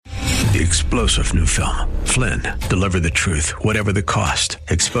The explosive new film, Flynn, deliver the truth, whatever the cost.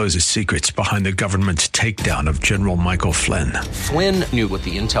 Exposes secrets behind the government's takedown of General Michael Flynn. Flynn knew what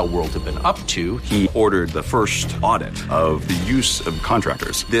the intel world had been up to. He ordered the first audit of the use of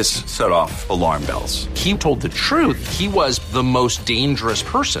contractors. This set off alarm bells. He told the truth. He was the most dangerous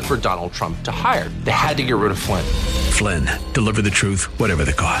person for Donald Trump to hire. They had to get rid of Flynn. Flynn, deliver the truth, whatever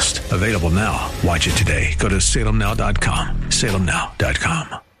the cost. Available now. Watch it today. Go to salemnow.com.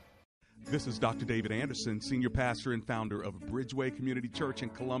 salemnow.com. This is Dr. David Anderson, senior pastor and founder of Bridgeway Community Church in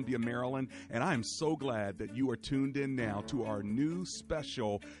Columbia, Maryland, and I am so glad that you are tuned in now to our new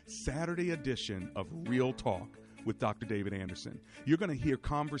special Saturday edition of Real Talk with Dr. David Anderson. You're going to hear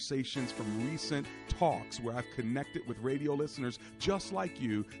conversations from recent talks where I've connected with radio listeners just like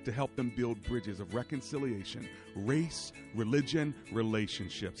you to help them build bridges of reconciliation, race, religion,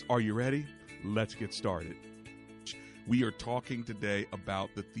 relationships. Are you ready? Let's get started. We are talking today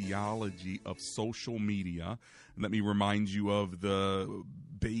about the theology of social media. Let me remind you of the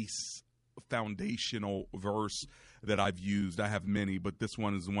base foundational verse that I've used. I have many, but this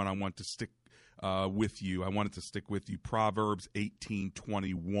one is the one I want to stick with you. I wanted to stick with you. Proverbs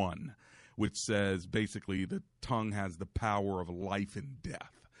 18:21, which says basically the tongue has the power of life and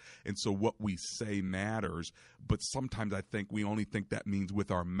death. And so what we say matters, but sometimes I think we only think that means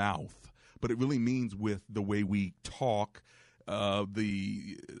with our mouth. But it really means with the way we talk.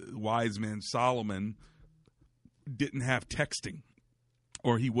 The wise man Solomon didn't have texting,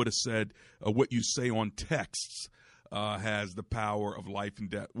 or he would have said, what you say on texts has the power of life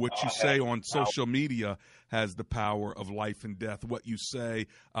and death. What you say on social media has the power of life and death. What you say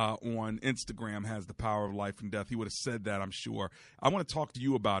on Instagram has the power of life and death. He would have said that, I'm sure. I want to talk to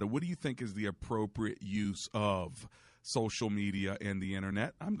you about it. What do you think is the appropriate use of social media and the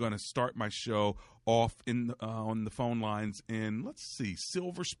internet? I'm going to start my show off on the phone lines in, let's see,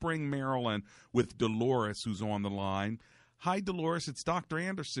 Silver Spring, Maryland, with Dolores, who's on the line. Hi, Dolores. It's Dr.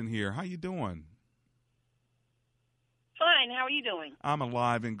 Anderson here. How you doing? Fine. How are you doing? I'm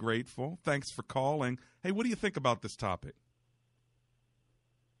alive and grateful. Thanks for calling. Hey, what do you think about this topic?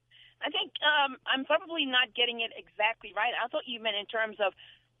 I think I'm probably not getting it exactly right. I thought you meant in terms of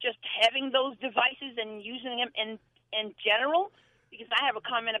just having those devices and using them in general, because I have a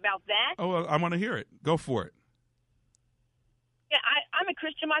comment about that. Oh, I want to hear it. Go for it. Yeah, I'm a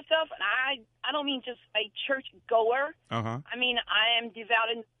Christian myself, and I don't mean just a church goer. Uh-huh. I mean, I am devout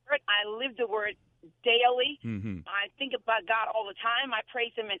in the Word. I live the Word daily. Mm-hmm. I think about God all the time. I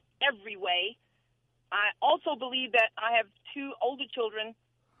praise Him in every way. I also believe that I have two older children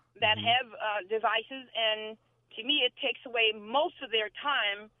that have devices, and to me it takes away most of their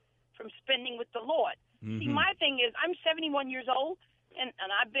time from spending with the Lord. See, my thing is, I'm 71 years old, and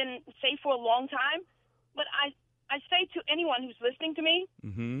I've been saved for a long time, but I say to anyone who's listening to me,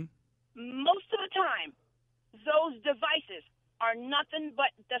 most of the time, those devices are nothing but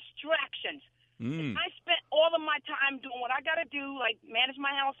distractions. I spent all of my time doing what I got to do, like manage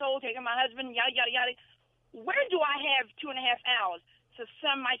my household, taking my husband, yada, yada, yada. Where do I have 2.5 hours to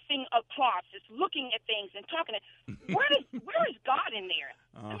send my thing across, just looking at things and talking? Where is God in there?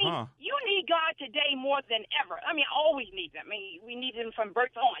 I mean, you need God today more than ever. I mean, I always need Him. I mean, we need Him from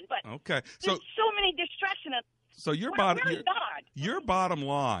birth on. But there's so many distractions. So your bottom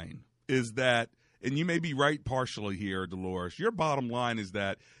line is that, and you may be right partially here, Dolores, your bottom line is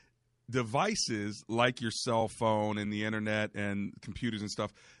that devices like your cell phone and the internet and computers and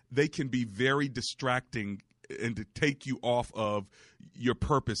stuff, they can be very distracting and to take you off of your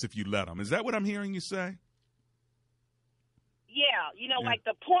purpose if you let them. Is that what I'm hearing you say? Yeah. Like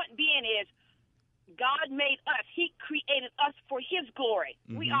the point being is God made us. He created us for His glory.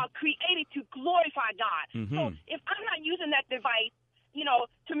 We are created to glorify God. So if I'm not using that device,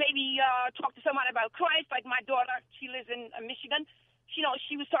 to maybe talk to somebody about Christ, like my daughter, she lives in Michigan.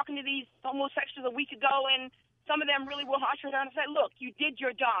 She was talking to these homosexuals a week ago, and some of them really were harsh with her and said, look, you did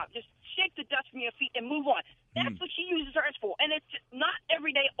your job. Just shake the dust from your feet and move on. That's what she uses hers for. And it's not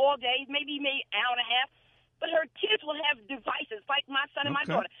every day, all day, maybe an hour and a half. But her kids will have devices like my son and my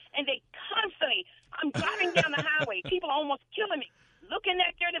daughter. And they constantly, I'm driving down the highway. People are almost killing me looking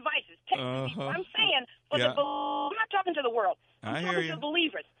at their devices. I'm saying, I'm not talking to the world. I'm talking to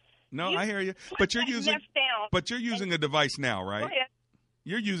believers. No, I hear you. But you're using a device now, right?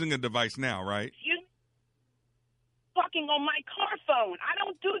 You're using a device now, right? Talking on my car phone. I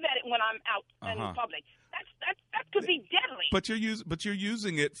don't do that when I'm out in public. That could be deadly. But you're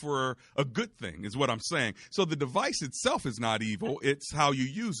using it for a good thing, is what I'm saying. So the device itself is not evil. It's how you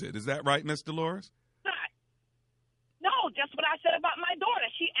use it. Is that right, Miss Dolores? No, just what I said about my daughter.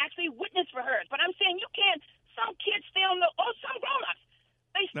 She actually witnessed for hers. But I'm saying you can't. Some kids stay on some grown-ups.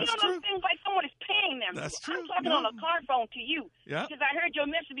 They They steal That's those true. things like someone is paying them. That's I'm true. talking on a car phone to you. Yeah. Because I heard your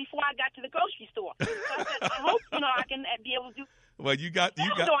message before I got to the grocery store. So I said, I hope, I can be able to do Well, you got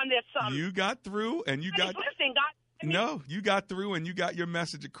on this. you got through, and you got. Listen, God. No, you got through and you got your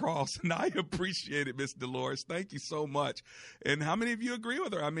message across, and I appreciate it, Miss Dolores. Thank you so much. And how many of you agree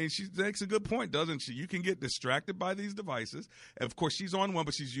with her? I mean, she makes a good point, doesn't she? You can get distracted by these devices. And of course, she's on one,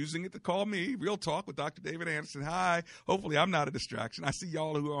 but she's using it to call me. Real Talk with Dr. David Anderson. Hi. Hopefully, I'm not a distraction. I see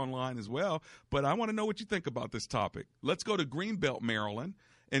y'all who are online as well, but I want to know what you think about this topic. Let's go to Greenbelt, Maryland,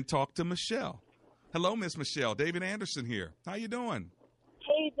 and talk to Michelle. Hello, Miss Michelle. David Anderson here. How you doing?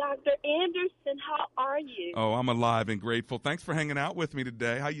 Hey, Dr. Anderson, how are you? Oh, I'm alive and grateful. Thanks for hanging out with me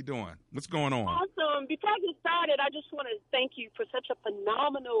today. How you doing? What's going on? Awesome. Before I get started, I just want to thank you for such a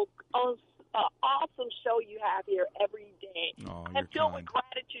phenomenal, awesome show you have here every day. Oh, I'm you're filled kind. with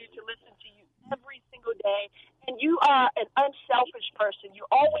gratitude to listen to you every single day. And you are an unselfish person. You're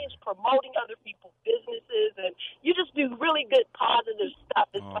always promoting other people's businesses, and you just do really good, positive stuff.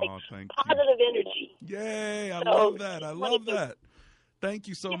 It's like thank positive you. energy. Yay, I So, love that. I love wanted to- that. Thank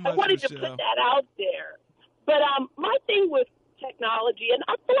you so I much, wanted to Michelle. put that out there. But my thing with technology, and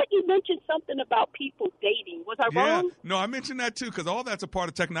I feel like you mentioned something about people dating. Was I wrong? No, I mentioned that too because all that's a part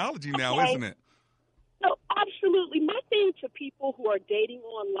of technology now, Okay. isn't it? No, absolutely. My thing to people who are dating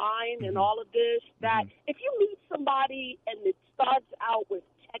online and all of this, that if you meet somebody and it starts out with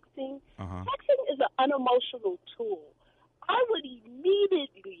texting, texting is an unemotional tool. I would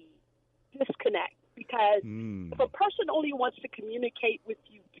immediately disconnect because if a person only wants to communicate with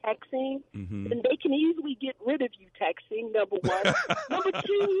you texting, then they can easily get rid of you texting, number one. Number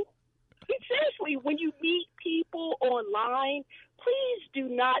two, seriously, when you meet people online, please do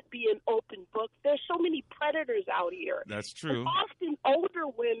not be an open book. There's so many predators out here. That's true. And often older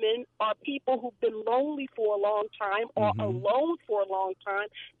women are people who've been lonely for a long time or alone for a long time.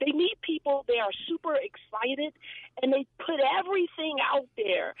 They meet people, they are super excited, and they put everything out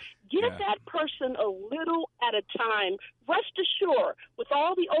there. Give that person a little at a time. Rest assured, with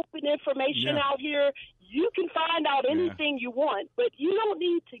all the open information out here, you can find out anything you want, but you don't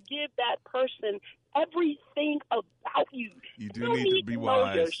need to give that person everything about you. You do don't need to be know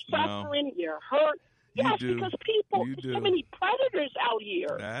wise. you're suffering, you're hurt. You Yes, do. because people, You there's do. so many predators out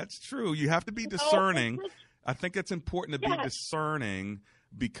here. That's true. You have to be know, discerning. it's- I think it's important to be discerning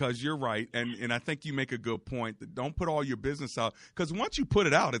because you're right. And I think you make a good point that don't put all your business out because once you put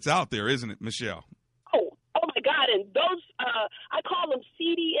it out, it's out there, isn't it, Michelle? Oh my God. And those, I call them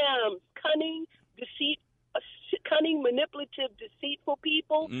CDMs, cunning, manipulative, deceitful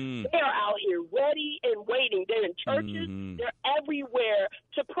people. They're out here ready and waiting. They're in churches. They're everywhere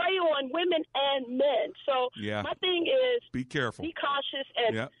to prey on women and men. So my thing is be careful. Be cautious.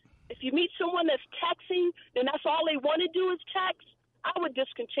 And Yep. if you meet someone that's texting, then that's all they want to do is text. I would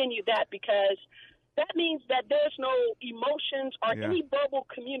discontinue that because that means that there's no emotions or any verbal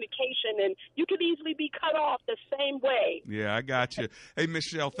communication, and you could easily be cut off the same way. Yeah, I got you. Hey,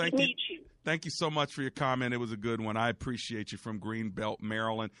 Michelle, thank you. Meet you. Thank you so much for your comment. It was a good one. I appreciate you from Greenbelt,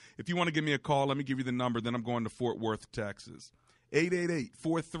 Maryland. If you want to give me a call, let me give you the number. Then I'm going to Fort Worth, Texas.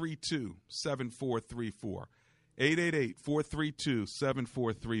 888-432-7434.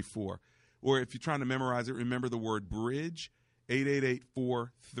 888-432-7434. Or if you're trying to memorize it, remember the word bridge,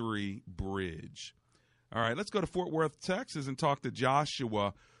 888-43-BRIDGE. All right, let's go to Fort Worth, Texas, and talk to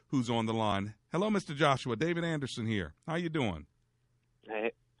Joshua, who's on the line. Hello, Mr. Joshua. David Anderson here. How you doing?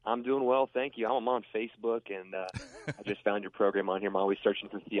 Hey, I'm doing well, thank you. I'm on Facebook, and I just found your program on here. I'm always searching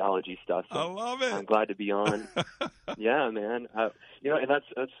for theology stuff. So I love it. I'm glad to be on. Yeah, man. And that's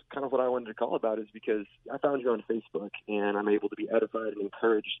kind of what I wanted to call about is because I found you on Facebook, and I'm able to be edified and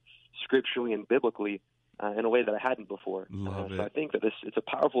encouraged scripturally and biblically in a way that I hadn't before. Love it. So I think that it's a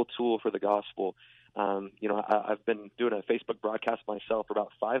powerful tool for the gospel. I've been doing a Facebook broadcast myself for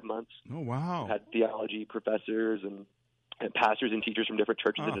about 5 months. Oh, wow. I've had theology professors and pastors and teachers from different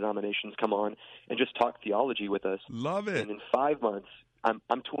churches and denominations come on and just talk theology with us. Love it. And in 5 months, I'm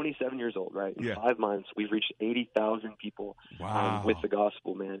 27 years old, right? In 5 months, we've reached 80,000 people with the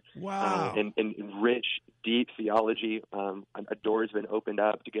gospel, man. Wow. And rich, deep theology. A door has been opened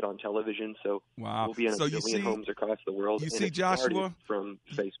up to get on television, so we'll be in a billion homes across the world. You and see, it Joshua, started from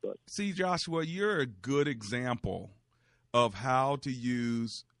Facebook. See, Joshua, you're a good example of how to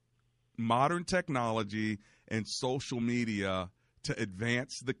use modern technology and social media to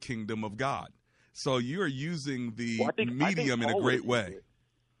advance the kingdom of God. So you're using the medium in a great way.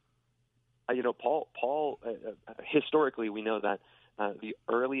 Paul, historically, we know that the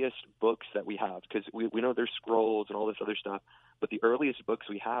earliest books that we have, because we know there's scrolls and all this other stuff, but the earliest books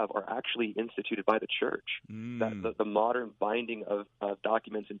we have are actually instituted by the church. That the modern binding of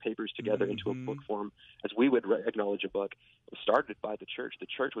documents and papers together into a book form, as we would acknowledge a book, was started by the church. The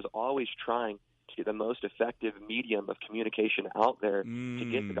church was always trying to get the most effective medium of communication out there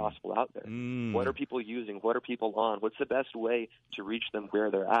to get the gospel out there. What are people using? What are people on? What's the best way to reach them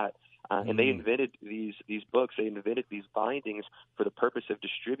where they're at? And they invented these books. They invented these bindings for the purpose of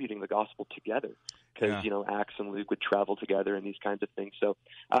distributing the gospel together, because Acts and Luke would travel together and these kinds of things. So,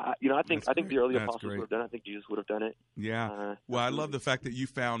 I think the early apostles would have done it. I think Jesus would have done it. Yeah. Well, I love the fact that you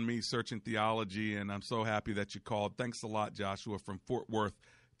found me searching theology, and I'm so happy that you called. Thanks a lot, Joshua, from Fort Worth,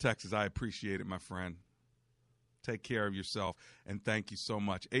 Texas. I appreciate it, my friend. Take care of yourself, and thank you so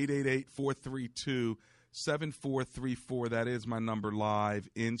much. 888-432-7434. That is my number live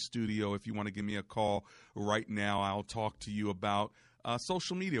in studio. If you want to give me a call right now, I'll talk to you about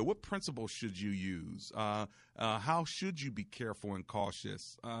social media. What principles should you use? How should you be careful and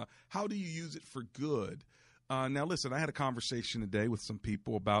cautious? How do you use it for good? Now, listen, I had a conversation today with some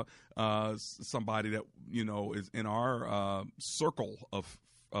people about somebody that, is in our circle of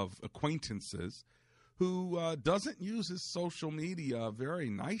acquaintances who doesn't use his social media very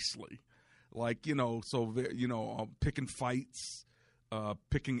nicely. Like, picking fights,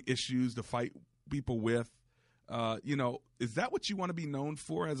 picking issues to fight people with. Is that what you want to be known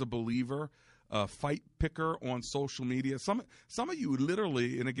for as a believer? Fight picker on social media? Some of you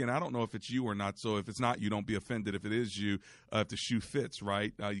literally, and again, I don't know if it's you or not, so if it's not you, don't be offended. If it is you, if the shoe fits,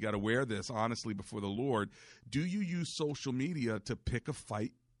 right? You got to wear this honestly before the Lord. Do you use social media to pick a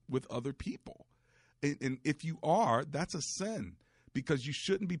fight with other people? And if you are, that's a sin, because you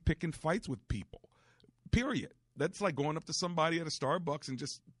shouldn't be picking fights with people, period. That's like going up to somebody at a Starbucks and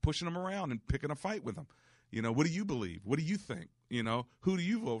just pushing them around and picking a fight with them. What do you believe? What do you think? Who do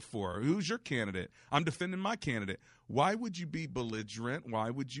you vote for? Who's your candidate? I'm defending my candidate. Why would you be belligerent? Why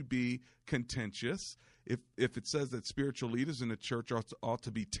would you be contentious? If it says that spiritual leaders in the church ought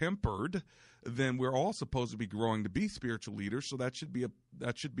to be tempered, then we're all supposed to be growing to be spiritual leaders. So that should be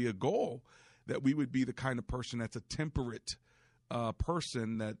a goal, that we would be the kind of person that's a temperate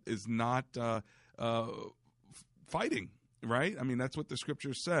person that is not fighting, right? I mean, that's what the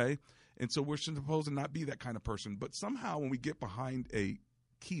scriptures say. And so we're supposed to not be that kind of person. But somehow when we get behind a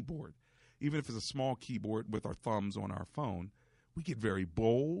keyboard, even if it's a small keyboard with our thumbs on our phone, we get very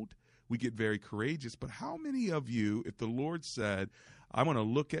bold, we get very courageous. But how many of you, if the Lord said, I want to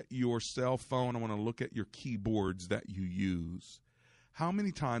look at your cell phone, I want to look at your keyboards that you use, how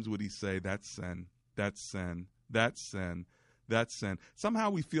many times would he say, that's sin, that's sin, that's sin, that's sin? Somehow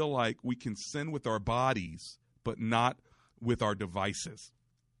we feel like we can sin with our bodies, but not with our devices,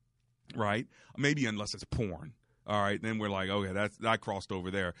 right? Maybe unless it's porn. All right, then we're like, okay, I crossed over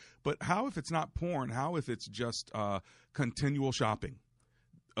there. But how if it's not porn? How if it's just continual shopping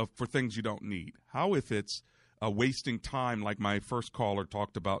for things you don't need? How if it's wasting time, like my first caller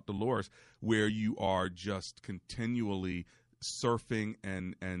talked about, Dolores, where you are just continually surfing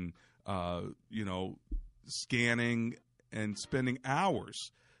and scanning and spending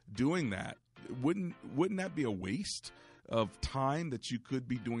hours doing that? Wouldn't that be a waste of time that you could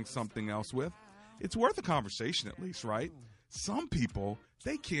be doing something else with? It's worth a conversation at least, right? Some people,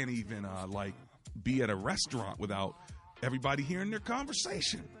 they can't even be at a restaurant without everybody hearing their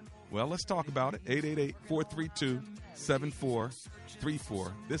conversation. Well, let's talk about it.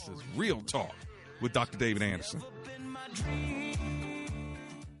 888-432-7434. This is Real Talk with Dr. David Anderson.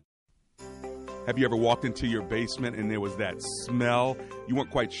 Have you ever walked into your basement and there was that smell? You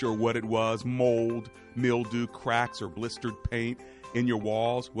weren't quite sure what it was: mold, mildew, cracks, or blistered paint in your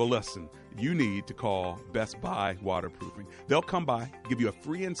walls? Well, listen, you need to call Best Buy Waterproofing. They'll come by, give you a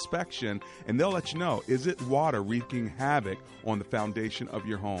free inspection, and they'll let you know, is it water wreaking havoc on the foundation of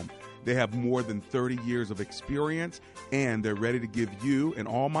your home? They have more than 30 years of experience, and they're ready to give you and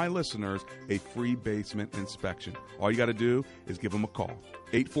all my listeners a free basement inspection. All you got to do is give them a call.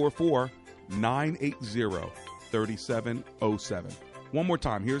 844-980-3707. One more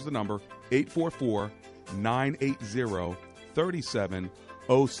time, here's the number,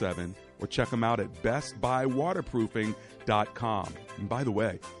 844-980-3707, or check them out at bestbuywaterproofing.com. And by the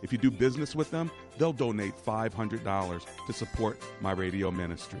way, if you do business with them, they'll donate $500 to support my radio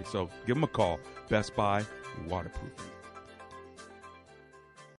ministry. So give them a call, Best Buy Waterproofing.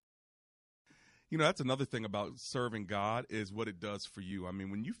 That's another thing about serving God is what it does for you. I mean,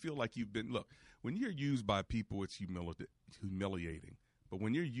 when you feel like when you're used by people, it's humiliating. But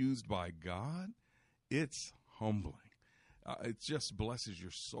when you're used by God, it's humbling. It just blesses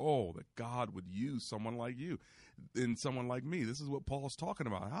your soul that God would use someone like you and someone like me. This is what Paul's talking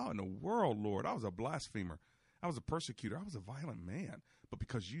about. How in the world, Lord? I was a blasphemer. I was a persecutor. I was a violent man. But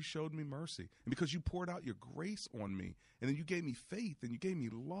because you showed me mercy and because you poured out your grace on me, and then you gave me faith and you gave me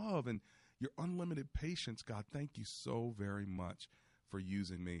love and your unlimited patience, God, thank you so very much for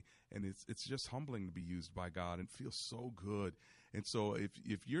using me. And it's just humbling to be used by God and feels so good. And so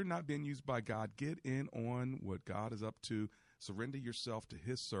if you're not being used by God, get in on what God is up to. Surrender yourself to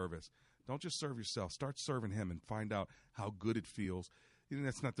his service. Don't just serve yourself. Start serving him and find out how good it feels. And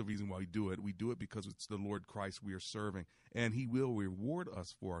that's not the reason why we do it. We do it because it's the Lord Christ we are serving, and he will reward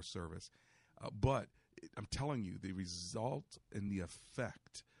us for our service. But I'm telling you, the result and the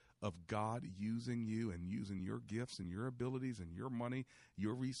effect of God using you and using your gifts and your abilities and your money,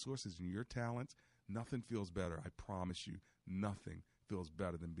 your resources and your talents, nothing feels better. I promise you, nothing feels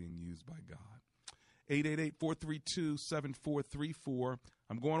better than being used by God. 888-432-7434.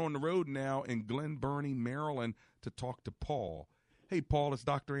 I'm going on the road now in Glen Burnie, Maryland, to talk to Paul. Hey, Paul, it's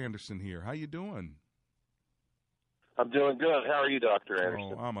Dr. Anderson here. How you doing? I'm doing good. How are you, Dr.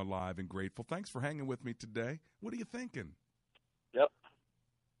 Anderson? Oh, I'm alive and grateful. Thanks for hanging with me today. What are you thinking? Yep.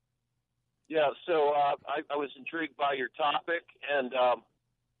 Yeah, so I was intrigued by your topic, and I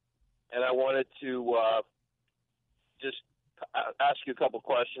wanted to just ask you a couple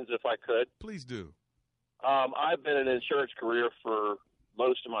questions if I could. Please do. I've been in an insurance career for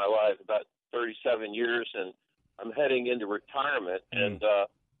most of my life, about 37 years, and I'm heading into retirement. And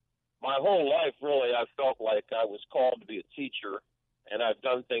my whole life, really, I felt like I was called to be a teacher, and I've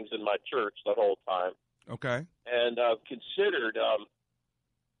done things in my church the whole time. Okay. And I've considered,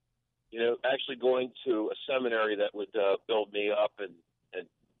 actually going to a seminary that would build me up and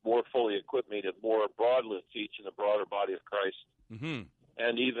more fully equip me to more broadly teach in the broader body of Christ. Mm-hmm.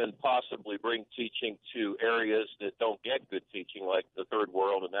 And even possibly bring teaching to areas that don't get good teaching, like the third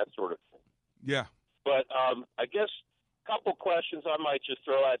world and that sort of thing. Yeah. But I guess a couple questions I might just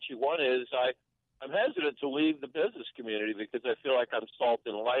throw at you. One is I'm hesitant to leave the business community because I feel like I'm salt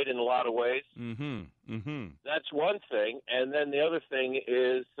and light in a lot of ways. Mm-hmm. Mm-hmm. That's one thing. And then the other thing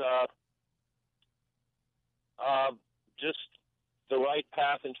is just the right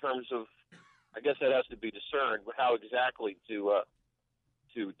path in terms of, I guess that has to be discerned, how exactly to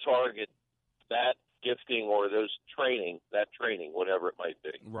target that gifting or that training, whatever it might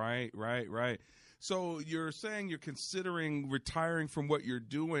be. Right. So you're saying you're considering retiring from what you're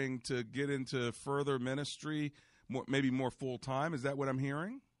doing to get into further ministry, maybe more full-time. Is that what I'm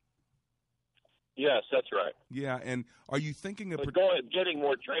hearing? Yes, that's right. Yeah, and are you thinking of getting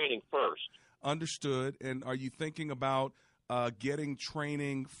more training first? Understood. And are you thinking about getting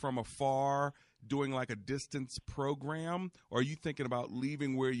training from afar, doing like a distance program, or are you thinking about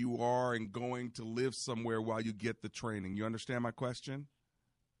leaving where you are and going to live somewhere while you get the training? You understand my question?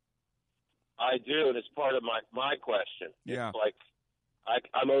 I do, and it's part of my question. Yeah. It's like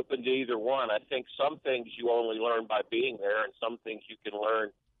I'm open to either one. I think some things you only learn by being there, and some things you can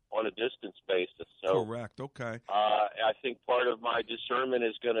learn on a distance basis. So, correct. Okay. I think part of my discernment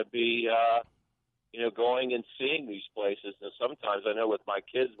is going to be, going and seeing these places. And sometimes I know with my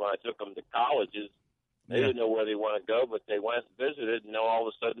kids, when I took them to colleges, they didn't know where they want to go, but they went and visited, and all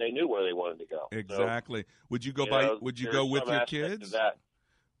of a sudden they knew where they wanted to go. Exactly. So, would you go Would you go with your kids? Of that.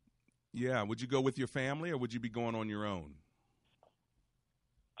 Yeah. Would you go with your family, or would you be going on your own?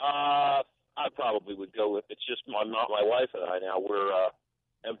 I probably would go with. It's just not my wife and I now. We're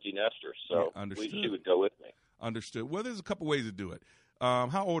empty nesters, so she would go with me. Understood. Well, there's a couple ways to do it.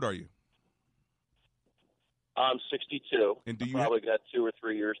 How old are you? I'm 62. And do you probably got 2 or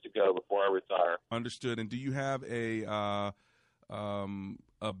 3 years to go before I retire. Understood. And do you have a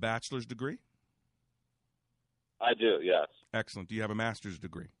bachelor's degree? I do, yes. Excellent. Do you have a master's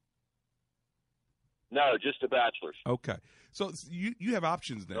degree? No, just a bachelor's. Okay. So you have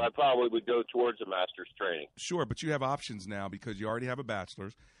options then. So I probably would go towards a master's training. Sure, but you have options now because you already have a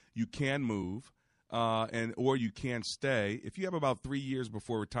bachelor's. You can move, or you can stay. If you have about 3 years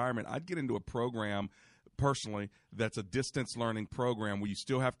before retirement, I'd get into a program personally that's a distance learning program where you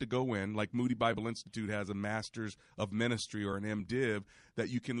still have to go in, like Moody Bible Institute has a master's of ministry or an MDiv that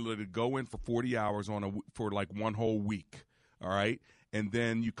you can literally go in for 40 hours for like one whole week. All right. And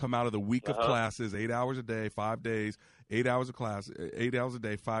then you come out of the week of classes, 8 hours a day, 5 days, 8 hours of class, 8 hours a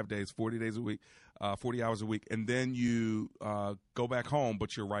day, 5 days, 40 days a week, 40 hours a week. And then you go back home,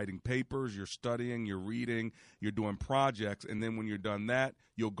 but you're writing papers, you're studying, you're reading, you're doing projects. And then when you're done that,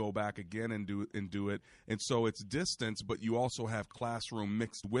 you'll go back again and do it. And so it's distance, but you also have classroom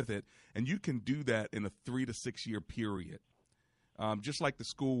mixed with it. And you can do that in a 3 to 6 year period. Just like the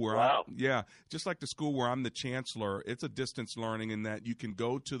school where just like the school where I'm the chancellor, it's a distance learning in that you can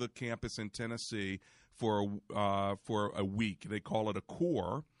go to the campus in Tennessee for a week. They call it a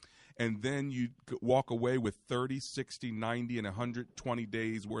core. And then you walk away with 30, 60, 90, and 120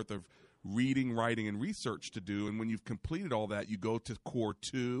 days worth of reading, writing, and research to do. And when you've completed all that, you go to core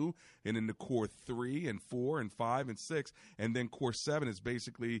 2 and into core 3 and 4 and 5 and 6. And then core 7 is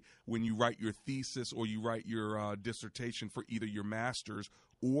basically when you write your thesis or you write your dissertation for either your master's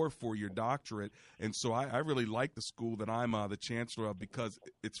or for your doctorate. And so I really like the school that I'm the chancellor of because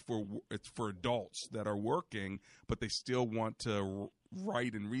it's for adults that are working, but they still want to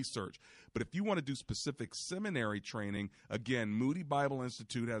write and research. But if you want to do specific seminary training, again, Moody Bible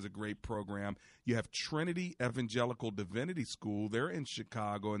Institute has a great program. You have Trinity Evangelical Divinity School. They're in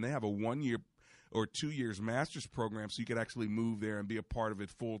Chicago, and they have a 1 year or 2 years master's program, so you could actually move there and be a part of it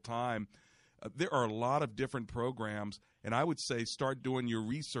full time. There are a lot of different programs, and I would say start doing your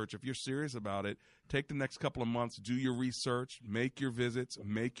research. If you're serious about it, take the next couple of months, do your research, make your visits,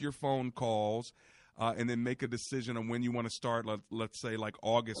 make your phone calls, and then make a decision on when you want to start, let's say like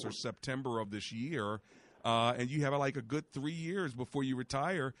August or September of this year, and you have like a good 3 years before you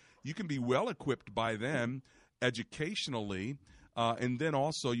retire. You can be well equipped by then educationally, and then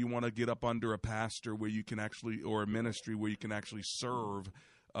also you want to get up under a pastor where you can actually, or a ministry where you can actually serve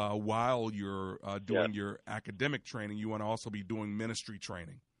while you're doing your academic training. You want to also be doing ministry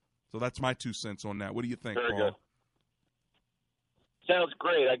training. So that's my 2 cents on that. What do you think, Very Paul? good. Sounds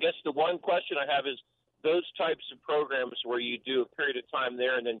great. I guess the one question I have is those types of programs where you do a period of time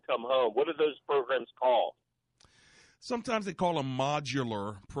there and then come home, what are those programs called? Sometimes they call them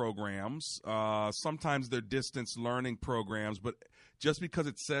modular programs. Sometimes they're distance learning programs, but just because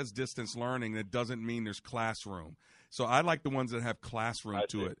it says distance learning, it doesn't mean there's classroom. So I like the ones that have classroom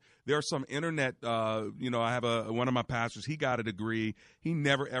to it. There are some internet, I have one of my pastors, he got a degree. He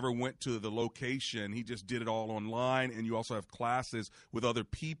never, ever went to the location. He just did it all online, and you also have classes with other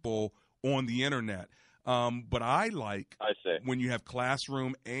people on the internet. But I like when you have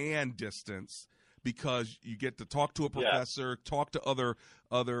classroom and distance, because you get to talk to a professor, talk to other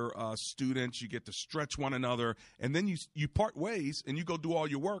students, you get to stretch one another, and then you part ways and you go do all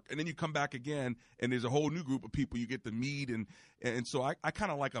your work, and then you come back again, and there's a whole new group of people you get to meet, and so I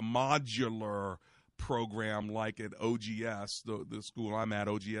kind of like a modular program like at OGS, the school I'm at,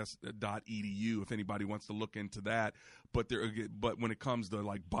 ogs.edu, if anybody wants to look into that. But when it comes to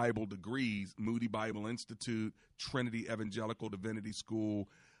like Bible degrees, Moody Bible Institute, Trinity Evangelical Divinity School,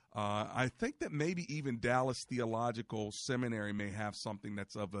 I think that maybe even Dallas Theological Seminary may have something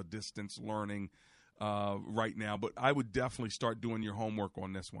that's of a distance learning right now. But I would definitely start doing your homework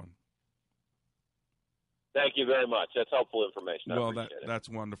on this one. Thank you very much. That's helpful information. Well, that's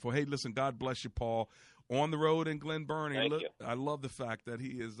wonderful. Hey, listen, God bless you, Paul. On the road in Glen Burnie, I love the fact that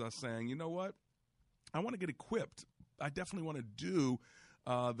he is saying, you know what, I want to get equipped. I definitely want to do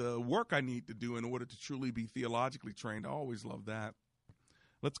the work I need to do in order to truly be theologically trained. I always love that.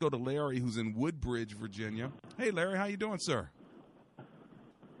 Let's go to Larry, who's in Woodbridge, Virginia. Hey, Larry, how you doing, sir?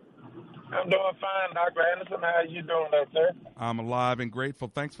 I'm doing fine, Dr. Anderson. How are you doing there, sir? I'm alive and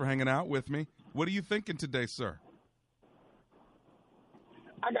grateful. Thanks for hanging out with me. What are you thinking today, sir?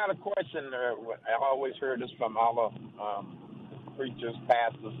 I got a question. I always heard this from all the preachers,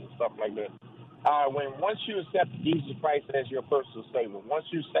 pastors, and stuff like that. Once you accept Jesus Christ as your personal Savior, once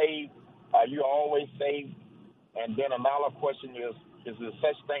you're saved, you're always saved. And then another question is there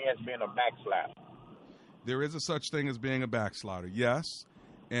such thing as being a backslider? There is a such thing as being a backslider, yes.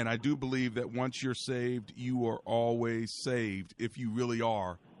 And I do believe that once you're saved, you are always saved if you really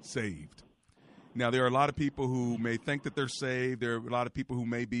are saved. Now, there are a lot of people who may think that they're saved. There are a lot of people who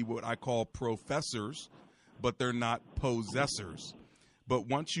may be what I call professors, but they're not possessors. But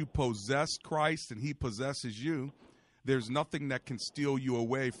once you possess Christ and he possesses you, there's nothing that can steal you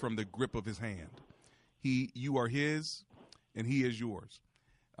away from the grip of his hand. You are his, and he is yours.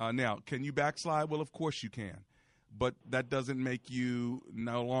 Now, can you backslide? Well, of course you can. But that doesn't make you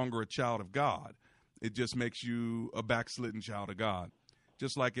no longer a child of God. It just makes you a backslidden child of God.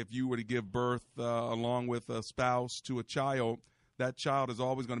 Just like if you were to give birth along with a spouse to a child, that child is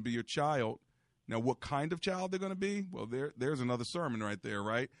always going to be your child. Now, what kind of child they're going to be? Well, there's another sermon right there,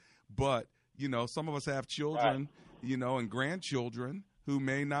 right? But, some of us have children, and grandchildren who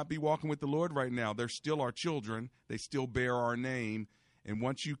may not be walking with the Lord right now. They're still our children. They still bear our name. And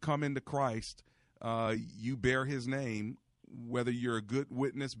once you come into Christ, you bear his name, whether you're a good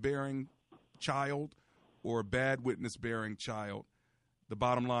witness-bearing child or a bad witness-bearing child. The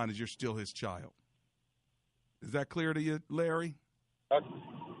bottom line is you're still his child. Is that clear to you, Larry?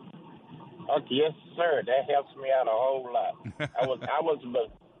 Okay, yes, sir. That helps me out a whole lot. I was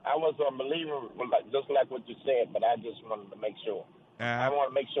a believer, just like what you said, but I just wanted to make sure. I want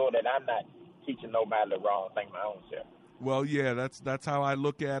to make sure that I'm not teaching nobody the wrong thing my own self. Well, yeah, that's how I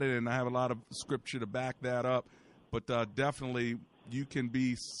look at it, and I have a lot of scripture to back that up. But definitely, you can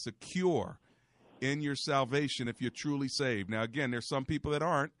be secure in your salvation if you're truly saved. Now, again, there's some people that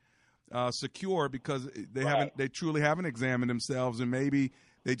aren't secure because they truly haven't examined themselves, and maybe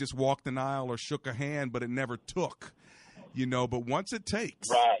they just walked an aisle or shook a hand, but it never took. But once it takes,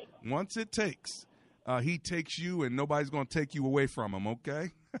 he takes you, and nobody's going to take you away from him.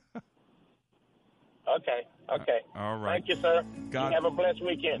 Okay. Okay. All right. Thank you, sir. You have a blessed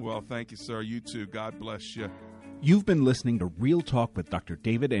weekend. Well, thank you, sir. You too. God bless you. You've been listening to Real Talk with Dr.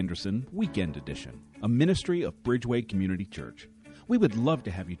 David Anderson, Weekend Edition, a ministry of Bridgeway Community Church. We would love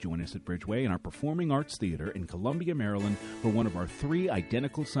to have you join us at Bridgeway in our Performing Arts Theater in Columbia, Maryland for one of our 3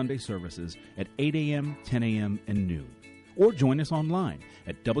 identical Sunday services at 8 a.m., 10 a.m., and noon. Or join us online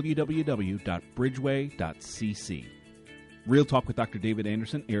at www.bridgeway.cc. Real Talk with Dr. David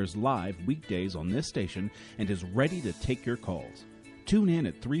Anderson airs live weekdays on this station and is ready to take your calls. Tune in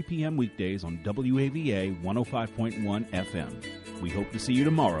at 3 p.m. weekdays on WAVA 105.1 FM. We hope to see you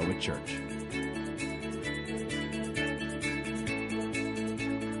tomorrow at church.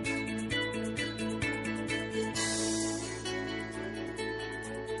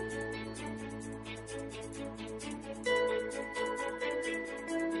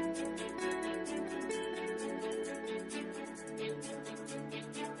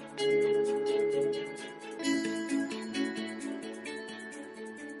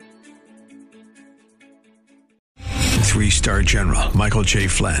 Three-star General Michael J.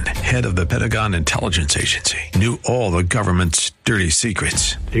 Flynn, head of the Pentagon Intelligence Agency, knew all the government's dirty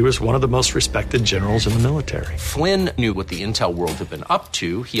secrets. He was one of the most respected generals in the military. Flynn knew what the intel world had been up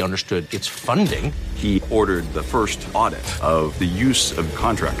to. He understood its funding. He ordered the first audit of the use of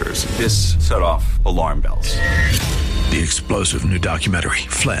contractors. This set off alarm bells. The explosive new documentary,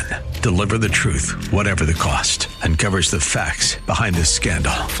 Flynn, Deliver the Truth, Whatever the Cost, uncovers the facts behind this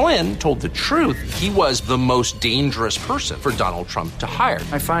scandal. Flynn told the truth. He was the most dangerous person for Donald Trump to hire.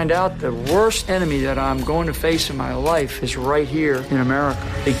 I find out the worst enemy that I'm going to face in my life is right here in America.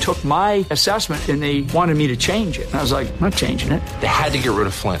 They took my assessment and they wanted me to change it. And I was like, I'm not changing it. They had to get rid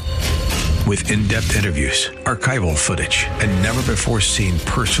of Flynn. With in-depth interviews, archival footage, and never-before-seen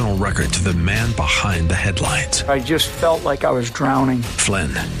personal records of the man behind the headlines. I just felt like I was drowning. Flynn,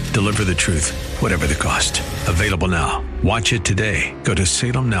 Deliver the Truth, Whatever the Cost. Available now. Watch it today. Go to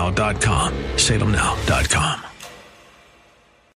salemnow.com. salemnow.com.